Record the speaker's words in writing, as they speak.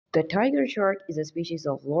The tiger shark is a species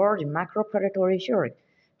of large macropredatory shark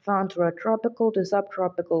found throughout tropical to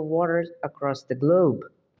subtropical waters across the globe.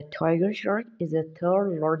 The tiger shark is the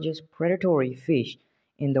third largest predatory fish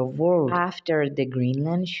in the world after the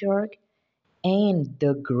Greenland shark and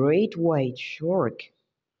the great white shark.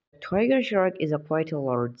 The tiger shark is a quite a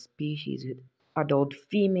large species with adult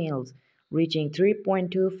females reaching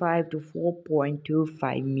 3.25 to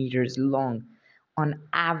 4.25 meters long on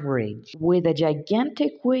average, with a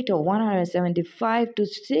gigantic weight of 175 to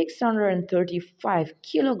 635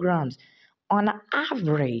 kilograms on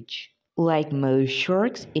average. Like most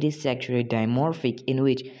sharks, it is sexually dimorphic, in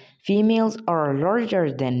which females are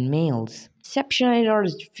larger than males. Exceptionally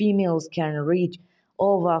large females can reach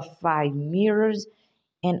over 5 meters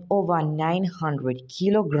and over 900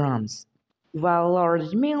 kilograms, while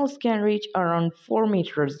large males can reach around 4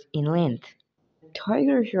 meters in length.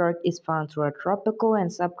 Tiger shark is found throughout tropical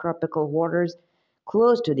and subtropical waters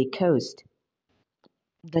close to the coast.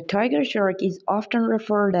 The tiger shark is often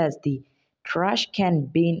referred as the trash can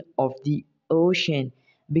bin of the ocean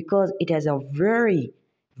because it has a very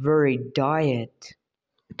varied diet.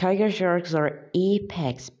 Tiger sharks are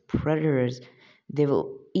apex predators. They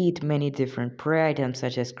will eat many different prey items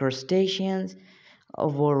such as crustaceans, a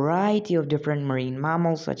variety of different marine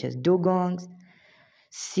mammals such as dugongs,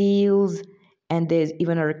 seals, and there's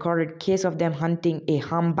even a recorded case of them hunting a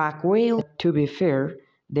humpback whale. To be fair,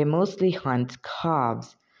 they mostly hunt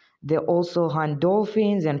calves. They also hunt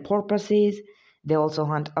dolphins and porpoises. They also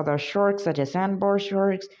hunt other sharks such as sandbar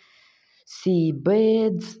sharks, sea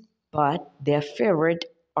birds, but their favorite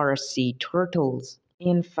are sea turtles.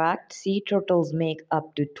 In fact, sea turtles make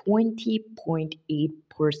up to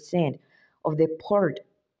 20.8% of the part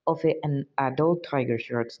of an adult tiger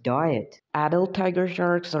shark's diet. Adult tiger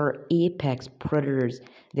sharks are apex predators.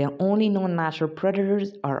 Their only known natural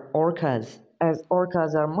predators are orcas. As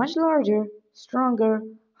orcas are much larger, stronger,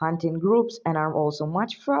 hunt in groups, and are also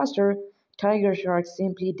much faster, tiger sharks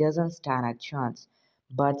simply doesn't stand a chance.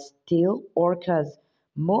 But still, orcas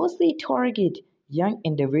mostly target young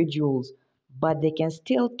individuals, but they can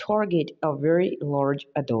still target a very large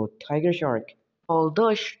adult tiger shark.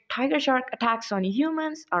 Although tiger shark attacks on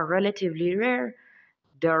humans are relatively rare,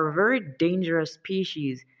 they are very dangerous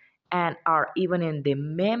species and are even in the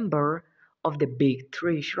member of the big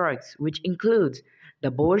three sharks, which includes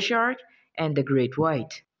the bull shark and the great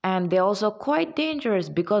white. And they're also quite dangerous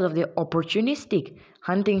because of their opportunistic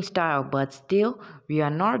hunting style, but still, we are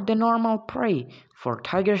not the normal prey for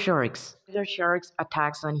tiger sharks. Tiger sharks'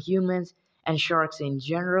 attacks on humans and sharks in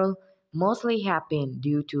general mostly happen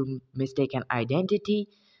due to mistaken identity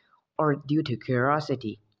or due to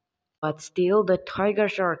curiosity. But still, the tiger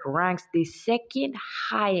shark ranks the second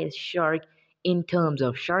highest shark in terms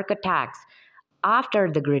of shark attacks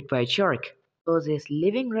after the great white shark. Closest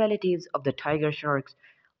living relatives of the tiger sharks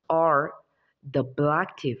are the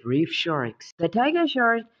blacktip reef sharks. The tiger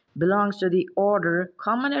shark belongs to the order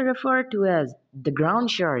commonly referred to as the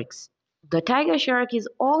ground sharks. The tiger shark is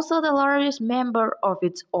also the largest member of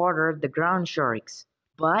its order, the ground sharks,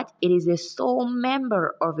 but it is the sole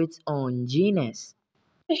member of its own genus.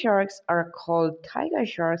 Tiger sharks are called tiger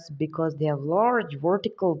sharks because they have large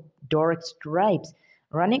vertical dark stripes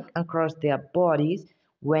running across their bodies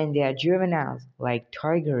when they are juveniles, like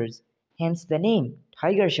tigers, hence the name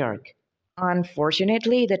tiger shark.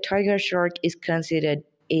 Unfortunately, the tiger shark is considered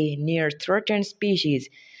a near threatened species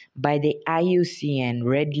by the IUCN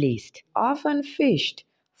Red List, often fished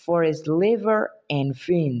for its liver and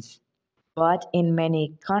fins. But in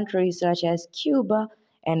many countries such as Cuba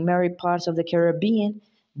and many parts of the Caribbean,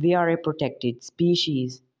 they are a protected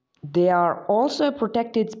species. They are also a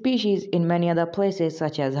protected species in many other places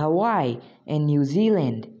such as Hawaii and New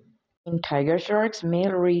Zealand. In tiger sharks,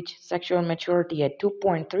 male reach sexual maturity at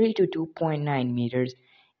 2.3 to 2.9 meters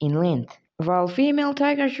in length, while female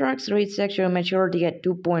tiger sharks reach sexual maturity at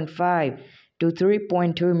 2.5 to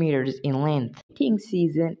 3.2 meters in length. Mating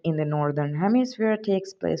season in the northern hemisphere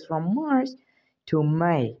takes place from March to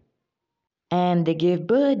May, and they give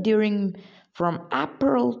birth during from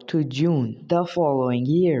April to June the following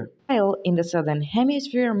year. While in the southern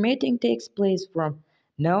hemisphere, mating takes place from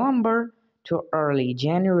November to early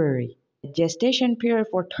January. The gestation period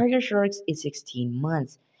for tiger sharks is 16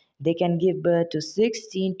 months. They can give birth to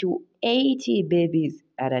 16 to 80 babies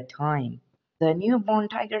at a time. The newborn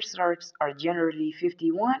tiger sharks are generally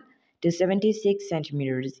 51 to 76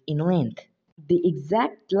 centimeters in length. The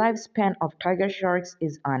exact lifespan of tiger sharks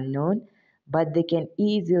is unknown, but they can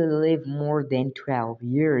easily live more than 12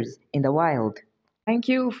 years in the wild. Thank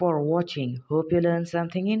you for watching. Hope you learned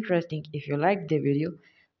something interesting. If you liked the video,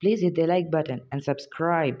 please hit the like button and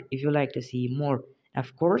subscribe if you like to see more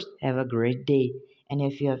Of course, have a great day. And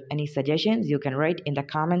if you have any suggestions, you can write in the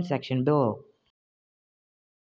comment section below.